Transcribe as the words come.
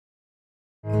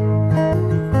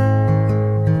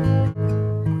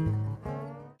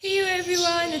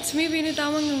it's me Binu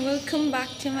and welcome back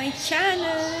to my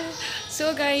channel.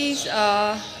 So guys,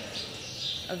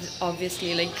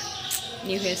 obviously like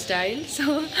new hairstyle,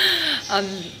 so I'm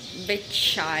a bit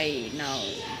shy now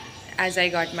as I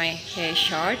got my hair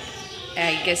short.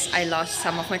 I guess I lost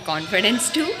some of my confidence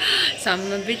too, so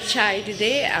I'm a bit shy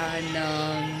today, and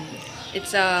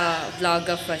it's a vlog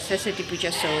of Saraswati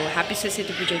Puja, so happy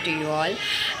Saraswati Puja to you all.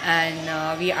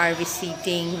 And we are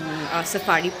visiting a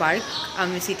safari park.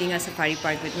 I'm visiting a safari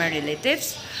park with my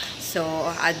relatives, so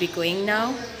I'll be going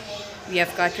now. We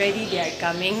have got ready, they are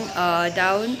coming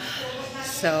down,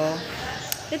 so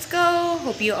let's go.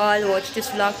 Hope you all watch this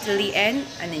vlog till the end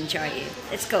and enjoy it.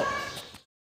 Let's go.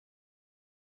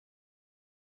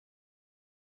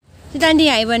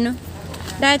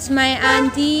 That's my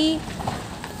auntie,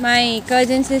 my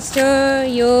cousin sister,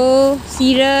 yo,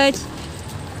 Siraj.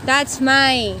 That's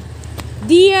my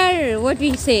dear, what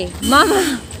we say,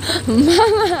 mama,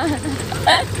 mama.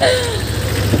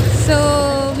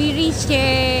 So we reached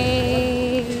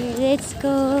here. Let's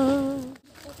go.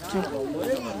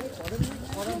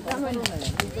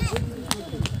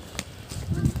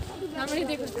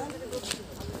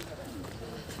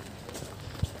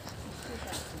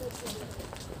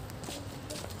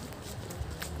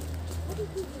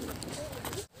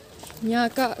 यहाँ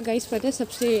का guys पता है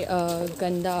सबसे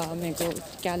गंदा मेरे को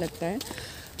क्या लगता है,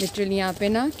 लिटरली यहाँ पे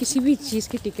ना किसी भी चीज़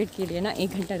के टिकट के लिए ना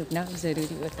 1 घंटा रुकना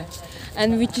ज़रूरी होता है,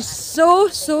 and which is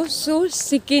so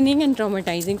sickening and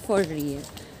traumatising for real.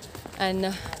 And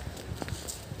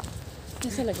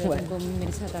कैसा लग रहा है तुमको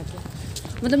मेरे साथ आके,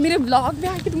 मतलब मेरे ब्लॉग में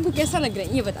आके तुमको कैसा लग रहा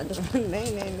है ये बता दो.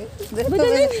 नहीं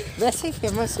वैसे ही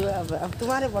फेमस हुआ. अब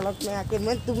तुम्हारे ब्लॉग में आके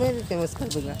मैं तुम्हें भी फेमस कर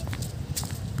दूँगा.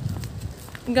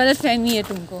 गलत फहमी है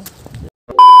तुमको.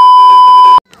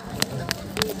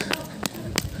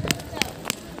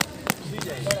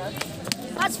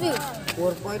 Watch me.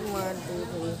 4.1, 2,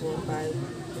 3, 4, 5,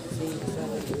 6,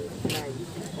 7, 8, 9.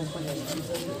 Open it.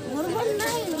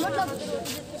 4.9 मतलब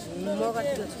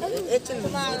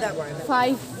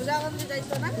 5.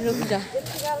 रुक जा.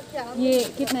 ये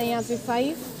कितना है यहाँ पे?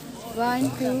 5. 1,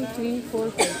 2, 3, 4,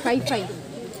 5. 5.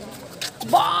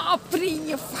 बाप रे,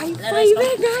 ये 5 है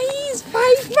गाइस.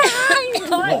 5.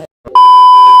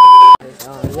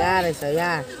 यार ऐसा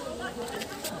यार.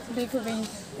 देखो भाई,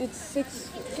 it's 6.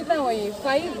 कितना हुआ ये?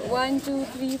 5. 1, 2,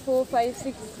 3, 4, 5,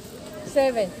 6,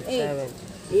 7, 8.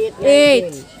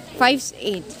 8. 5,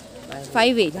 8.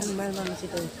 5, 8.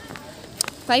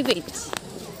 5, 8.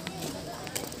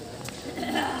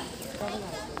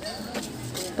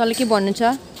 तले के भन्नु छ?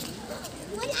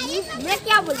 मैं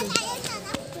क्या बोलूं?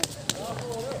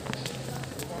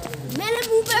 मेरे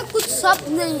मुंह पे कुछ शब्द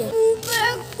नहीं है. मुंह पे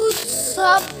कुछ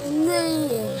शब्द नहीं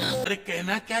है. अरे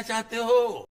कहना क्या चाहते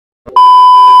हो?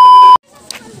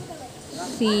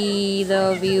 See the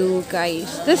view, guys.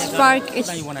 This park is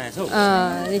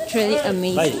literally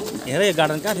amazing. Hair yo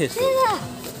garden कहाँ थियो यसको?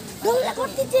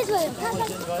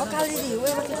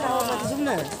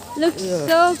 Looks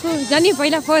so cool. जानी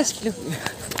पहिला फर्स्ट लुक.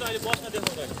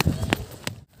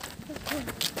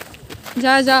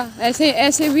 जा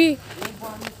ऐसे भी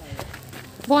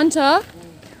बन्छ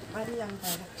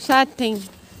sad thing.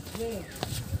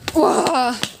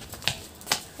 वाह.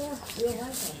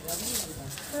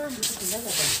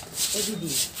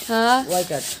 हाँ.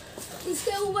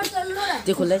 इसके ऊपर चल लो.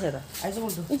 देखो ले जाता. ऐसे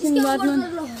बोल दो. इसके ऊपर चल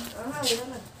लो.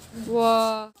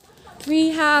 Wow. We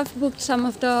have booked some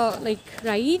of the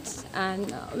rides,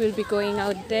 and we'll be going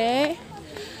out there.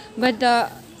 But the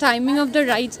timing of the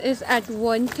rides is at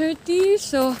 1:30,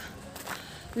 so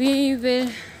we will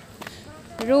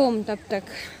roam tab tak.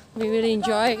 We will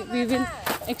enjoy. We will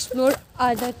explore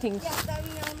other things.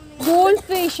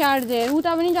 Goldfish are there.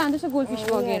 उता पनि जाँदैछ goldfish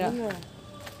वगैरह.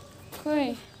 खोइ.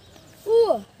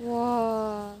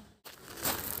 वाह.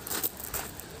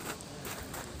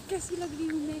 कैसी लग रही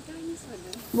हूँ मैं गाइस?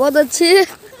 बहुत अच्छी.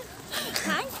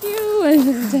 Thank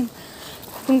you.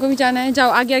 तुमको भी जाना है? जाओ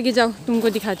आगे जाओ, तुमको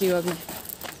दिखाती हूँ अब मैं.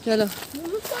 चलो,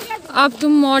 अब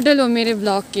तुम मॉडल हो मेरे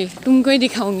ब्लॉग के, तुमको ही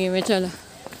दिखाऊंगी मैं. चलो.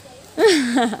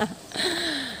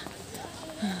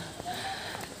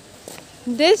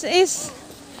 This is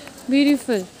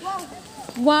beautiful.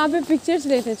 वहाँ पे पिक्चर्स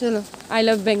लेते. चलो. आई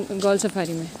लव बंगाल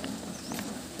सफारी में.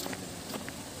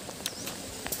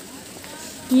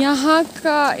 यहाँ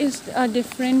का is a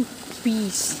different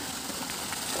piece.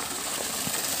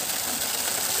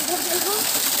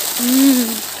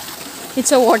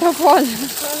 It's a waterfall.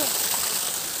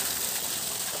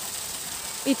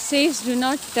 It says do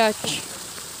not touch.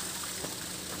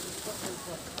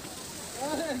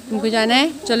 तुमको जाना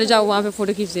है? चलो जाओ, वहाँ पे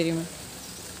फोटो खींच दे रही हूँ मैं.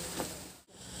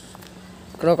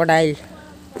 क्रोकोडाइल.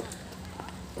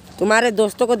 तुम्हारे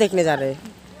दोस्तों को देखने जा रहे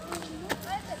हैं.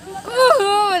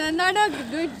 not a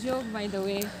good joke by the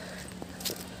way.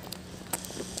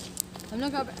 हम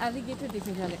लोग अब एलिगेटर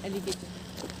देखने जा रहे हैं. एलिगेटर.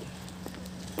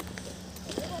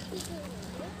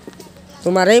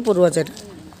 तुम्हारा ही पूर्वज है.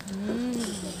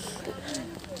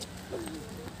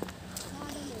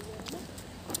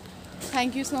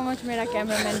 थैंक यू सो मच मेरा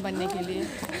कैमरामैन बनने के लिए.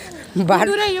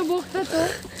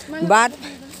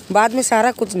 बाद में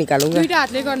सारा कुछ निकालूंगा.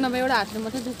 हातले गर्न भयो एउटा हातले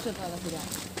मात्रै दुख्छ तल फेरि.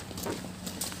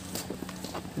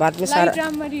 बाद में सारा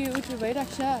राम्ररी उठ्नु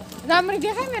भइराख्छ. राम्ररी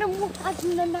देखाइ मेरो मुख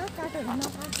काट्नु नाक काटेर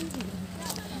नकाट्नु.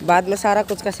 बाद में सारा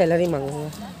कुछ का सैलरी मांगूंगा.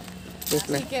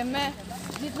 देखना. ठीक है मैं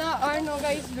जितना अर्न होगा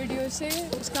इस वीडियो से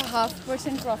उसका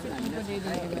 0.5% प्रॉफिट तुमको दे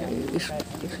दूंगी.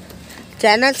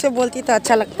 चैनल से बोलती तो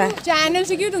अच्छा लगता है. चैनल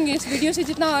से क्यों दूंगी? इस वीडियो से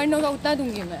जितना अर्न होगा उतना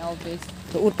दूंगी मैं. ऑब्वियस.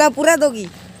 तो उतना पूरा दोगी?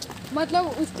 मतलब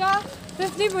उसका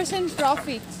 50%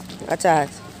 प्रॉफिट. अच्छा.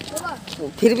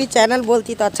 फिर भी चैनल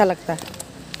बोलती तो अच्छा लगता है.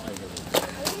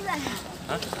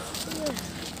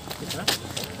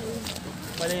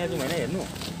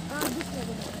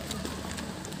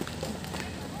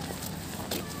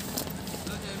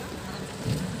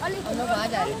 हम लोग वहाँ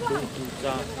जा रहे हैं.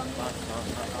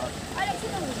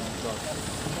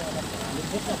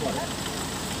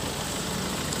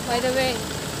 By the way,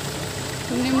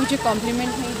 तुमने मुझे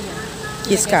कॉम्प्लीमेंट नहीं दिया.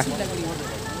 किसका?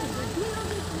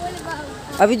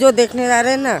 अभी जो देखने जा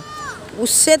रहे हैं ना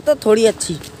उससे तो थोड़ी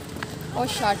अच्छी. और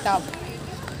शट अप.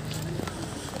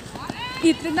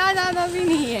 इतना ज़्यादा भी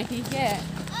नहीं है. ठीक है.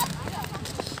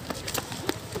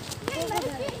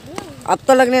 अब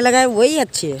तो लगने लगा है वही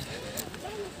अच्छी है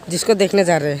जिसको देखने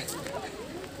जा रहे हैं.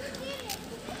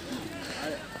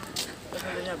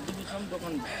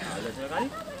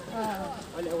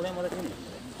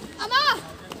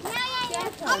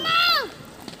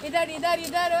 इधर इधर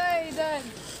इधर इधर.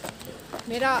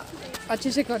 मेरा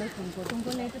अच्छे से करो.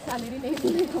 तुमको नहीं तो सैलरी नहीं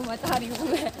मिलेगी. बता रही हूँ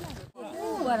मैं.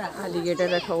 एलिगेटर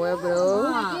रखा हुआ है ब्रो.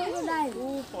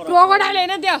 क्रोकोडाइल है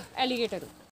ना दिया. एलिगेटर.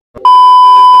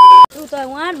 तू तो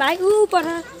वहाँ भाइ ऊपर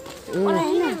है.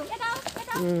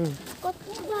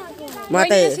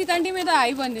 माता सितन्टी में तो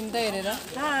आई बनिदिनु त हेरेर.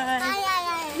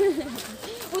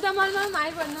 उता मनमा पनि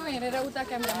आई बन्नु हेरेर उता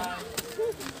क्यामेरामा.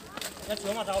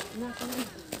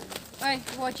 ओए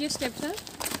वाच योर स्टेप्स.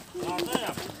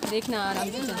 देखना आराम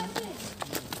से चलना.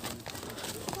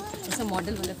 ऐसा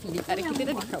मॉडल वाला फील. अरे कितने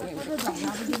दिखा हुआ है.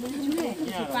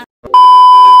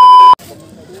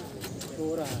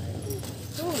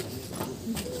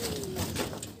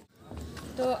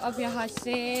 तो अब यहाँ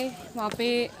से वहाँ पे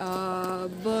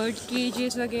बर्ड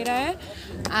केजेस वगैरह है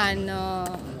and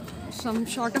some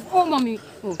short of mummy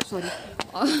sorry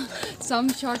some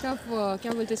short of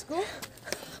क्या बोलते इसको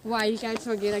वाइल्ड कैट्स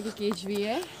वगैरह की केज भी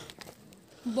है.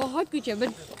 बहुत कुछ है but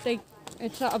like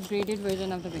it's a upgraded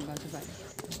version of the Bengal safari.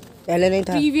 पहले नहीं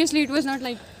था. Previously it was not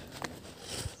like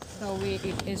the way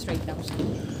it is right now.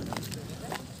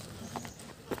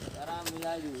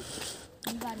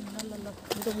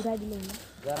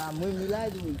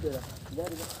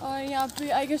 और यहाँ पे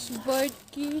आई गेस बर्ड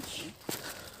केज.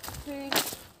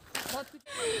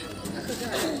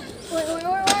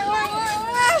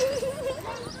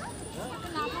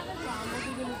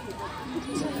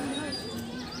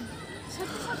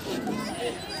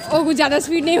 ओ कुछ ज़्यादा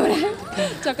स्पीड नहीं हो रहा है.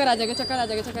 चक्कर आ जाएगा. चक्कर आ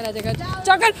जाएगा. चक्कर आ जाएगा.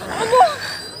 चक्कर.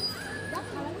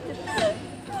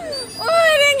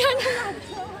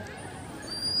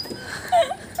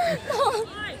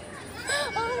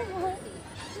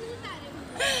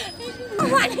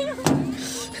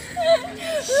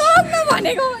 रोक्न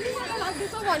भनेको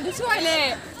भन्दैछु अहिले.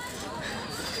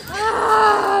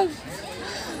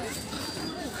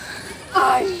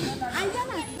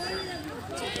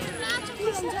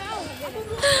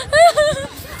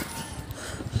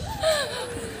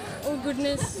 Oh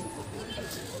goodness.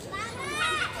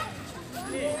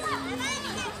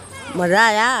 मजा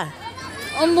आया.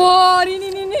 अम्बो नि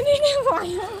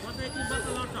भयो.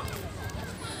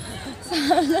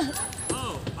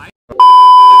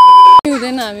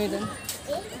 हुँदैन हामी हुँदैन.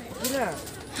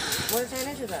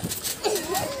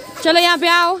 चलो यहाँ पे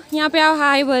आओ. यहाँ पे आओ.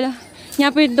 हाई बोलो.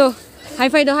 यहाँ पे दो हाई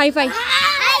फाई. दो हाई फाई.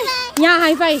 यहाँ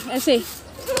हाई फाई ऐसे.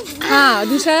 हाँ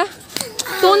दूसरा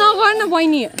तो ना करना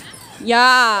बहनी. या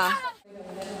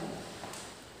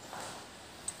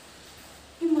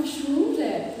मशरूम्स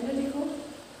है. देखो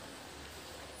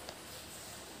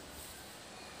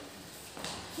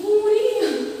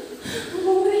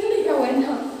लिखा हुआ है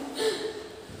ना.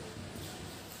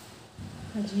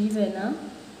 अजीब है ना.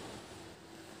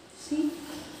 सी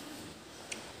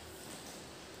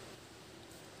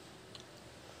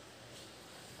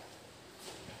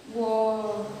वो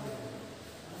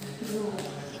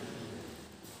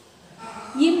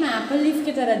ये मैपल लीफ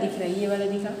की तरह दिख रहा है। ये वाला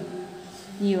दिखा,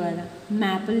 ये वाला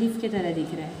मैपल लीफ की तरह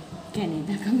दिख रहा है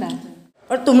कनाडा का मैपल।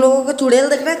 और तुम लोगों को चुड़ैल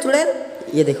देख रहा है? चुड़ैल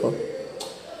ये देखो।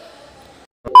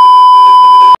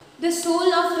 The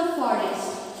soul of the forest,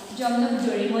 जो हम लोग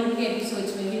डोरेमोन के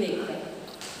एपिसोड्स में भी देखते हैं।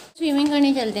 स्विमिंग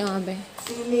करने चलते हैं वहाँ पे।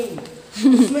 स्विमिंग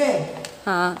उसमें?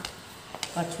 हाँ,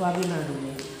 कछुआ भी ना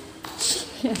डूबे।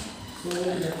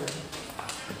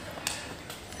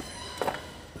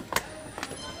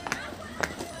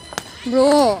 ब्रो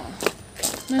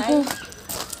मेरे को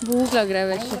भूख लग रहा है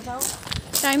वैसे।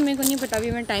 टाइम मेरे को नहीं पता,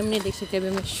 अभी मैं टाइम नहीं देख सकती, अभी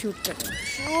मैं शूट कर रही हूँ।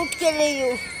 शूट के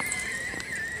लिए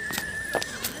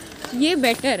ये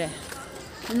बेटर है,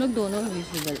 हम लोग दोनों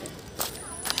विजिबल है।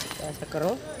 ऐसा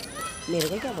करो, मेरे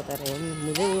को क्या बता रहे हैं,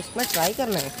 मुझे उसमें ट्राई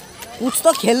करना है। कुछ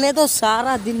तो खेलने तो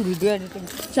सारा दिन वीडियो एडिटिंग।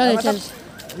 चल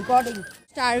रिकॉर्डिंग।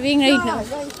 Starving right now.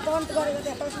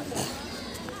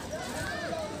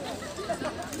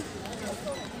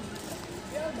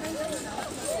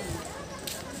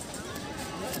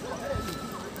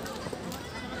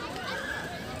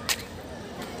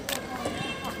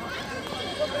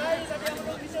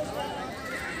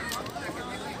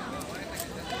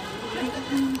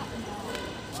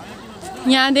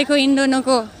 यहाँ देखो इन दोनों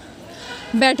को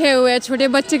बैठे हुए छोटे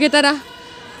बच्चों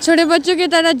की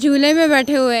तरह झूले में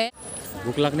बैठे हुए हैं।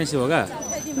 भूख लगने से होगा?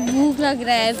 भूख लग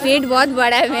रहा है, पेट बहुत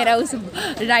बड़ा है मेरा, उस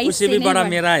राइस उससे भी बड़ा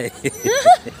मेरा है।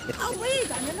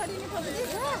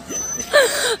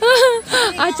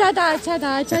 अच्छा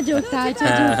जोक था।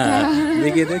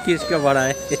 देखिए तो किसका बड़ा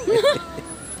है।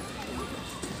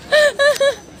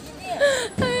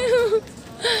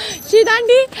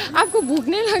 शीतांटी, आपको भूख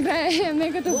नहीं लग रहा है?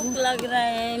 मेरे को तो भूख लग रहा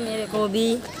है, मेरे को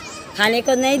भी। खाने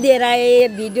को नहीं दे रहा है,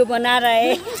 वीडियो बना रहा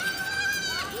है।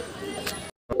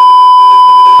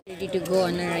 ready to go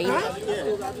on a ride.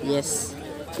 Yes.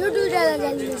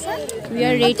 We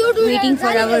are waiting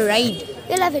for our ride.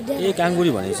 ए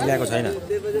काङ्गुरी भनेपछि ल्याएको छैन,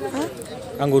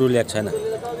 काङ्गुरू ल्याएको छैन है?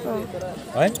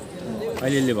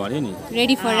 अहिले भन्यो नि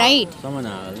Ready for ride? सामान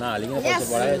नहालिकन पैसा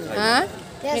बढायो। हाँ?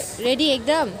 रेडी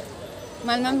एकदम?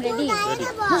 मालमाम रेडी?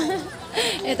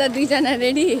 यता दुईजना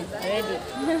रेडी?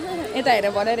 यता हेर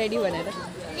भन रेडी भनेर।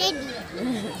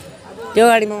 त्यो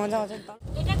गाडीमा मजा आउँछ नि त।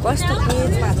 कस्तो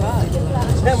पेजमा छ?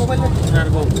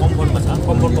 उनीहरूको कम्फर्टमा छ,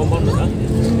 कम्फर्टमा छ,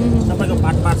 सबैको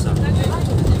पार्ट छ।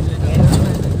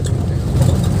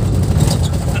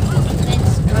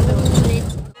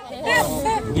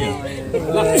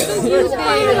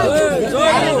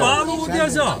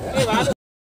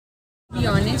 Be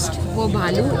honest, वो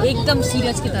भालू एकदम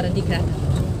सीरज की तरह दिख रहा था,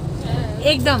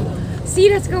 एकदम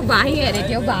सीरज को भाई है रे,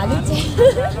 क्या भालू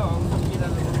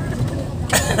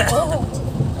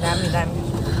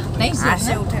नहीं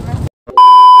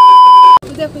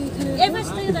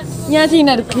यहाँ चाहिँ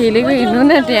यिनीहरू खेलेको हेर्नु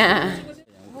न त्यहाँ।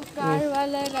 वो कार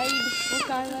वाला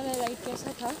राइड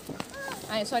कैसा था?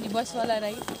 सॉरी बस वाला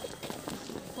राइड।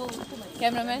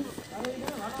 कैमरामैन,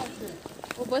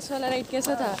 वो बस वाला राइड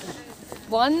कैसा था?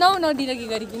 भन्न नदिलगी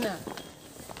गरिकन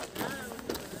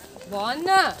भन्न।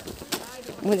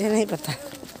 मुझे नहीं पता।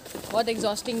 बहुत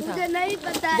एग्जॉस्टिंग था, नहीं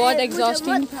पता है, बहुत मुझे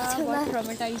एग्जॉस्टिंग बहुत था, अच्छा बहुत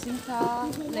ट्रॉमेटाइजिंग था।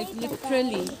 लाइक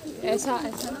लिटरली ऐसा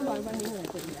बार-बार नहीं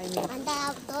होता।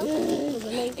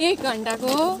 एक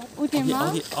घन्टाको उठेमा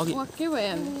वाक्कै भयो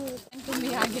हामी। तिमी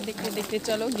आगे देख्दै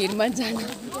चलो गिरमा जानु।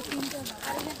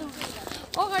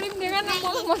 अगाडि पनि देखा न,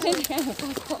 मलाई देखा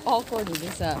कस्तो अकवर्ड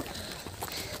हुँदैछ।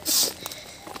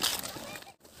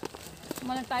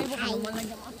 मलाई टाइ बोक्नु मन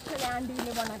लाग्यो, मजाले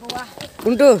आन्टीले बनाएको। वाह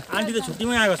कुन्टु आन्टी त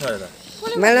छुट्टीमै आएको छ त।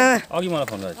 मैला अघि मलाई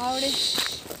फोन गरेको आवडे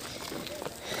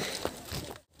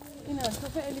यिनीहरू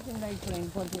सबै एलिफेन्ट राइड लाइन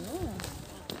पर्थ्यो हो।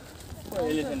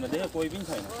 एलिफेन्टमा देख्यो कोही पनि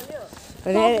छैन,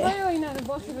 सबै हो यिनीहरू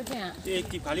बसेको त्यहाँ। त्यो एक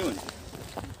टिप खाली हुन्छ।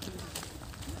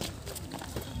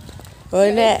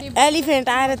 होइन, एलिफेन्ट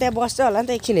आएर त्यहाँ बस्छ होला नि त,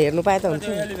 एकछिन हेर्नु पाए त त्यो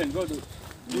हुन्थ्यो। एलिफेन्टको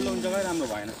डुलाउने जग्गै राम्रो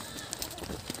भएन।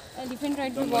 एलिफेन्ट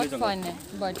राइड भी बहुत फन है,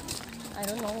 बट आई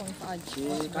डोंट नो आज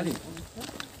खाली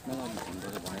मलाई फोन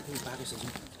गरेर भनेको पाएको छ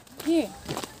जुन के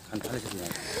खान थालेछ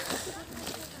तिमीहरू।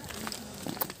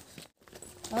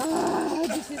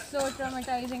 This is so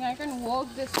traumatizing. I can't walk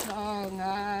this long.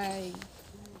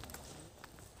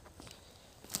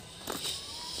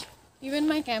 Even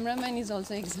my cameraman is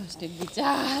also exhausted.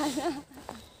 Bichara.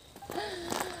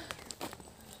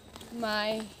 My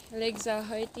legs are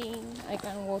hurting. I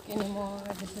can't walk anymore.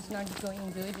 This is not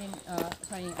going good in.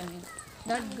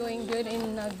 Not going good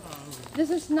in. This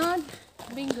is not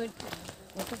being good.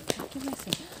 What the fuck am I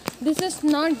saying? This is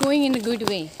not going in a good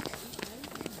way.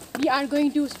 We are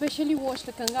going to specially watch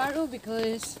the kangaroo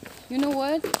because you know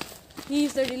what? He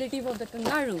is the relative of the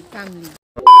kangaroo family.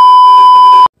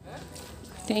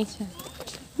 Thanks.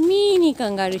 Mini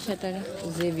kangaroo छ तर.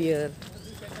 Xavier.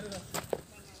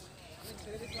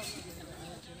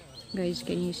 Guys,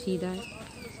 can you see that?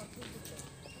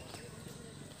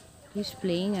 He's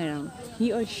playing around.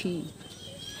 He or she.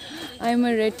 I'm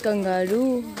a red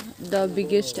kangaroo, the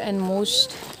biggest and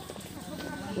most.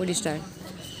 What is that?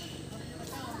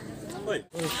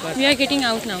 We are getting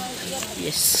out now.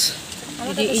 Yes.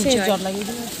 Did you enjoy?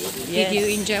 Did you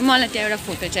enjoy? मलाई त्यहाँ एउटा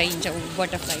photo चाहिन्छ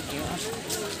butterfly थियो.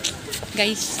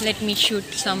 Guys, let me shoot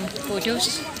some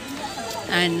photos.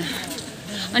 And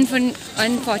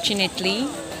unfortunately,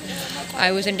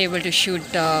 I wasn't able to shoot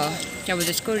the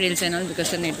reels and all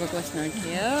because the network was not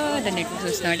here. The network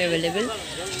was not available.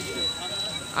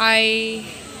 I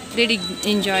did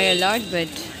enjoy a lot, but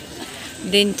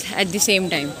didn't at the same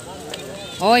time.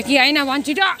 Oh, I know one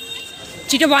cheetah.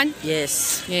 Cheetah one.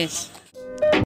 Yes. Yes.